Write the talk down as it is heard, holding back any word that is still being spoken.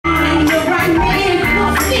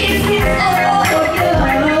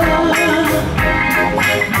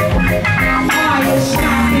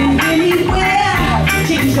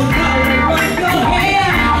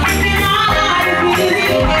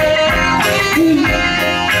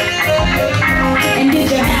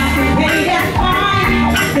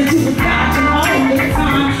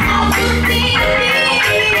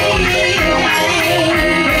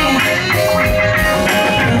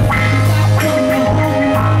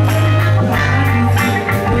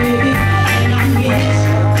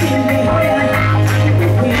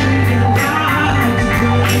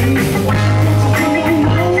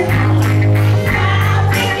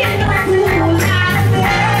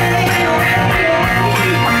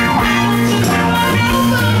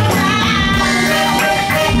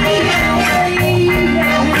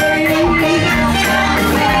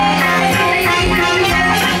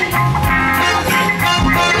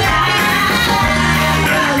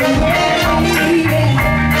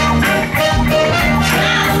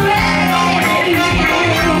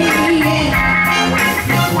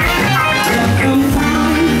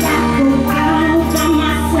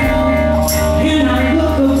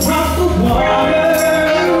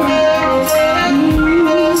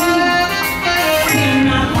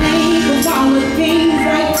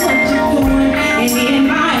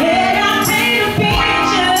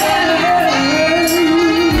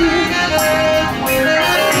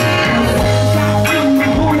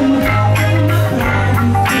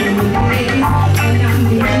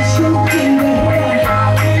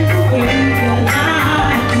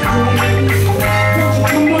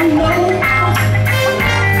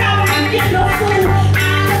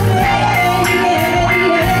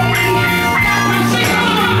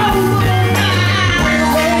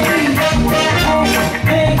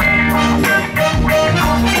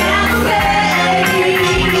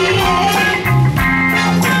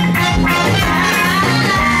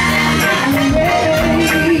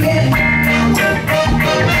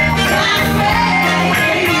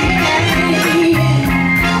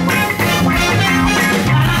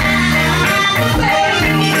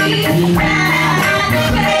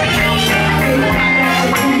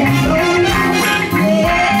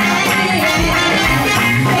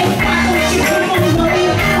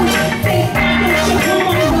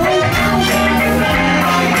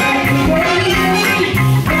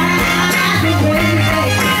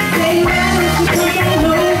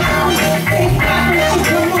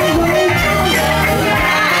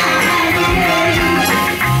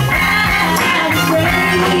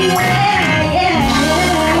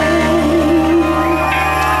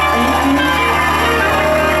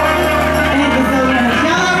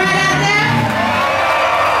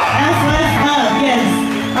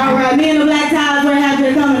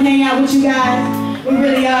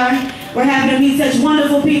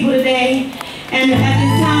people today. And at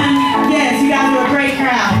this time, yes, you guys are a great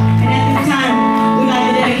crowd. And at this time, we'd like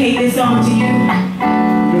to dedicate this song to you.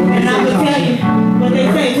 And I will tell you what they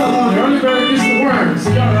say. Come on. The early bird gets the worm, so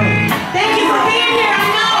y'all right. Thank you for being here. I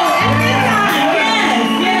know. At this time, yes,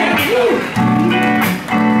 yes.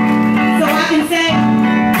 So I can say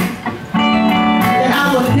that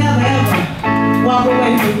I will never ever walk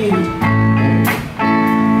away from you.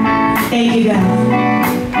 Thank you, guys. I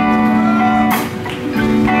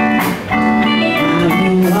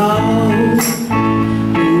will walk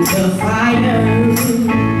through the fire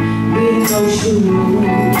with no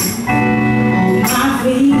shoes on my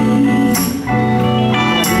feet. I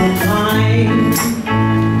will climb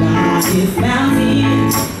the highest mountain,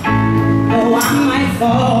 though I might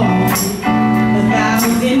fall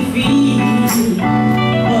 1,000 feet.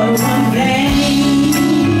 But one day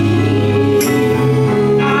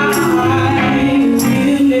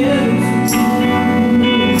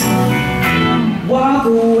walk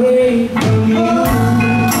away from you.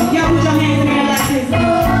 Y'all put your hands in the air like this. Come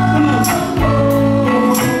on.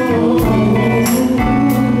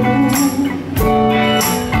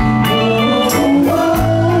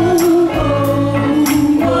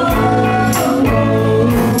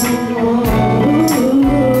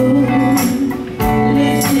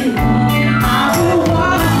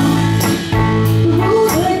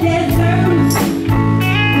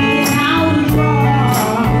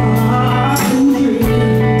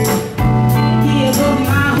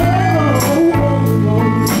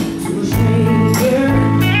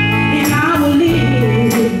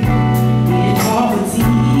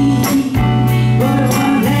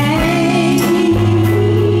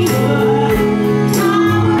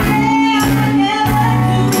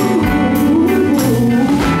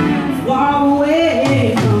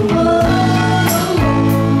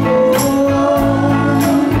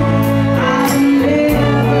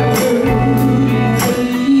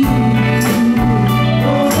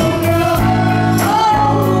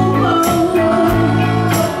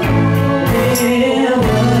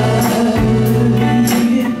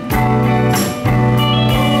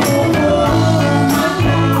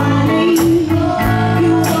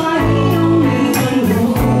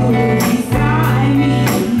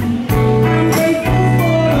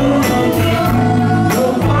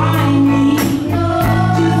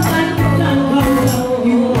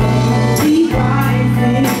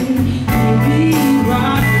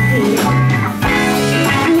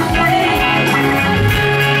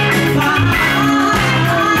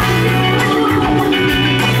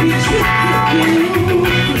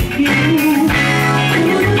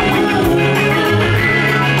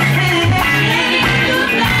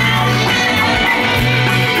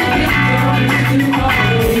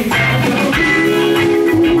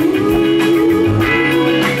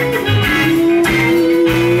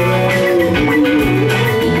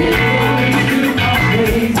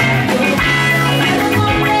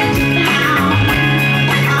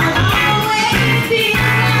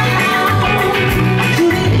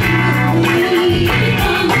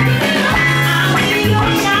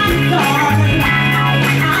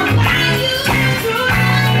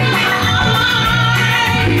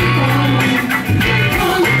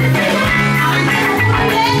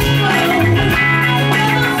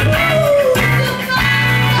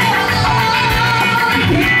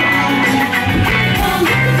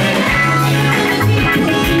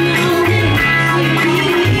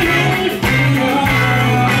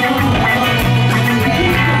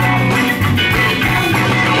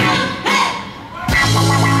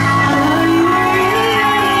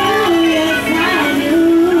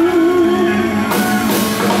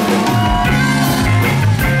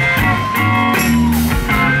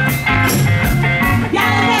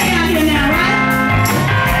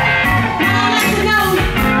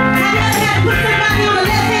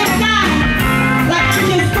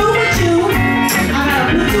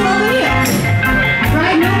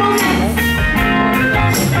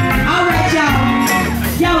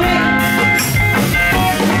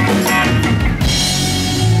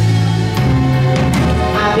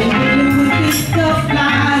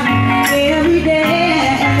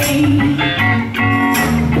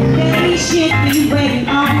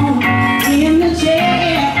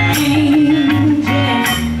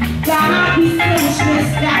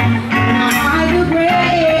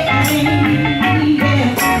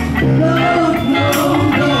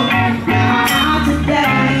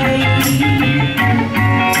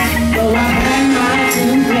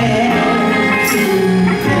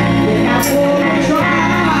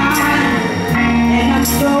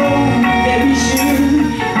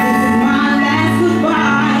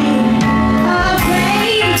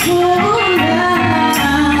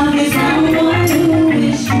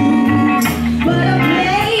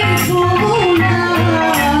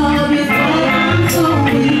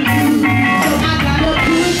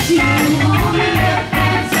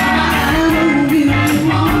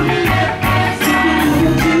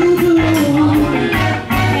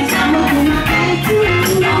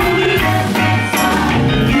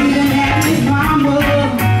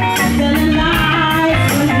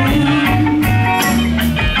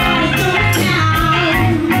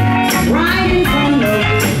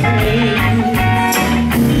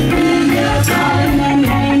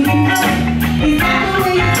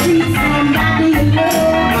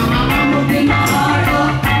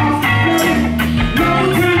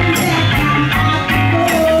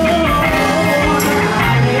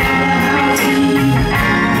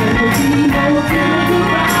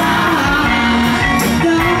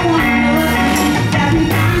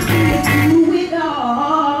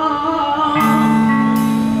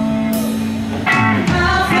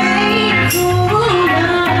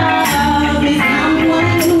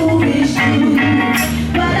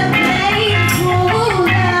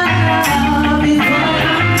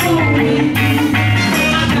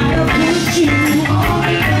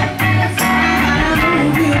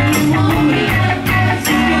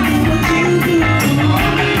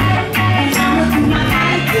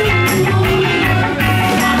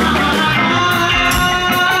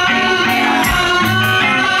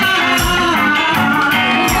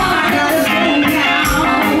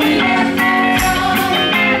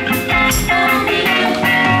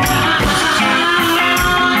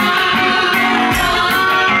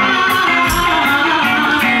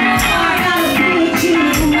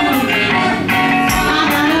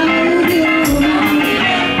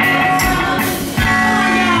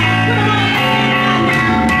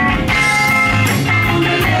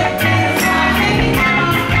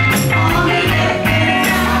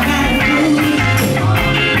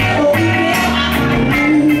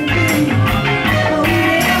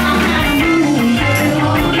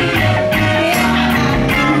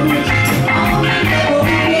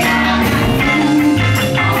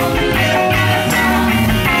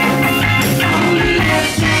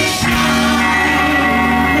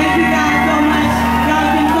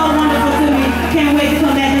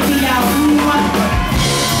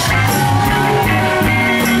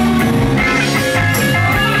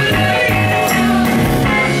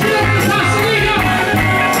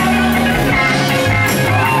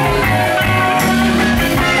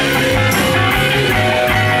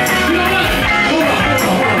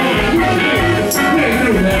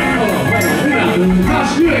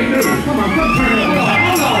 on, come turn it up.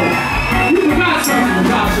 Hold on. You forgot something,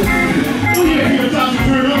 Latasha. Oh yeah, you Latasha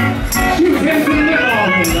turn up. She was heading to the middle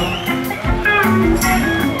already, though.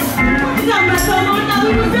 You talking about something I thought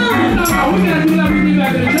we was doing? No, we gotta do like we did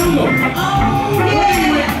back in the jungle. Oh,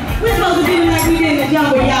 yeah. We're supposed to do like we did in the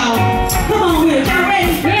jungle, y'all. Come on with it. Y'all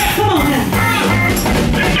ready? Yeah. Come on now.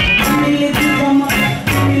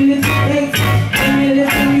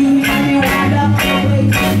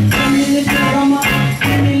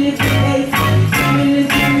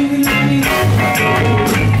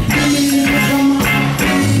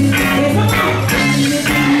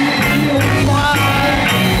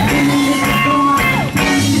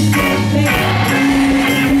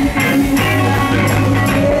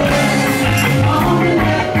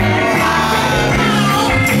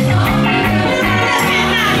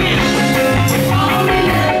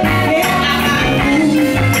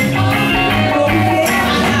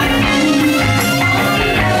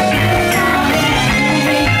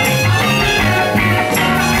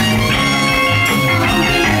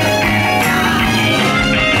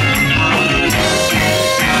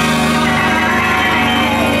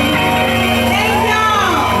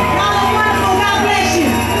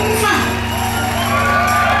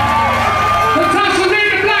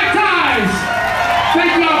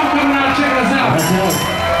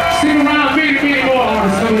 Stick around, many more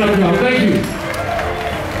artists coming up, y'all. Thank you.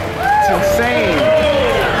 That's insane.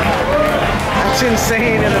 That's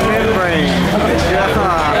insane in the membrane. Good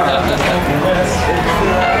job.